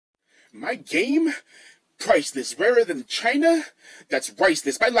My game? Priceless, rarer than China? That's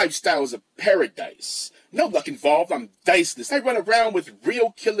riceless. My lifestyle is a paradise. No luck involved, I'm diceless. I run around with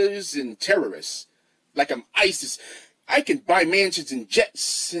real killers and terrorists. Like I'm ISIS. I can buy mansions and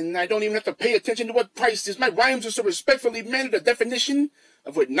jets, and I don't even have to pay attention to what price is. My rhymes are so respectfully mannered, a definition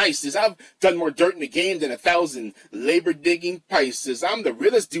of what nice is. I've done more dirt in the game than 1,000 labor-digging Pisces. I'm the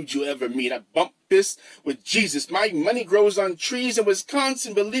realest dude you ever meet. I bump this with Jesus. My money grows on trees in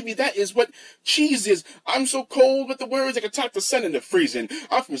Wisconsin. Believe me, that is what cheese is. I'm so cold with the words, I can talk the sun into freezing.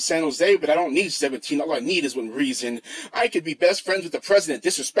 I'm from San Jose, but I don't need 17. All I need is one reason. I could be best friends with the president,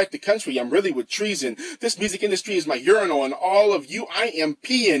 disrespect the country. I'm really with treason. This music industry is my urinal, and all of you, I am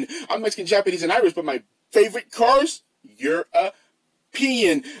peeing. I'm Mexican, Japanese, and Irish, but my favorite cars? European.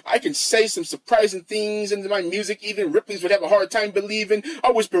 I can say some surprising things into my music. Even Ripley's would have a hard time believing.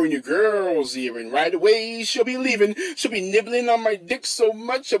 I'll whisper in your girl's ear, and right away she'll be leaving. She'll be nibbling on my dick so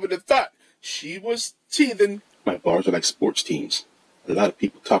much I would have thought she was teething. My bars are like sports teams. A lot of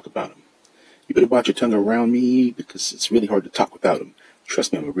people talk about them. You better watch your tongue around me, because it's really hard to talk without them.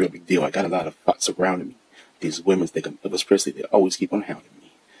 Trust me, I'm a real big deal. I got a lot of thoughts surrounding me. These women think I'm Elvis Presley. They always keep on hounding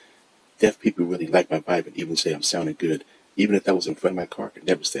me. Deaf people really like my vibe and even say I'm sounding good. Even if that was in front of my car, I could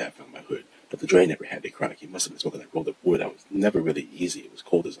never say I found my hood. Dr. Dre never had the chronic. He must have been smoking that rolled up wood. I was never really easy. It was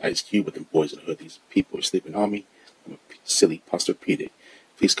cold as Ice Cube with them boys in the hood. These people are sleeping on me. I'm a silly posturpedic.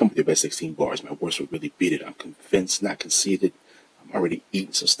 Please come with your best 16 bars. My worst would really beat it. I'm convinced, not conceited. I'm already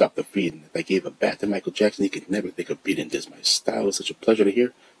eating, so stop the feeding. If I gave a bat to Michael Jackson, he could never think of beating this. My style is such a pleasure to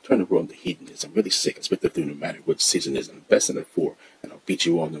hear. Turn the world into hedonism. I'm really sick. I spit the through no matter what season it is. I'm best in the 4, and I'll beat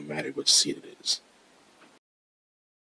you all no matter what seed it is.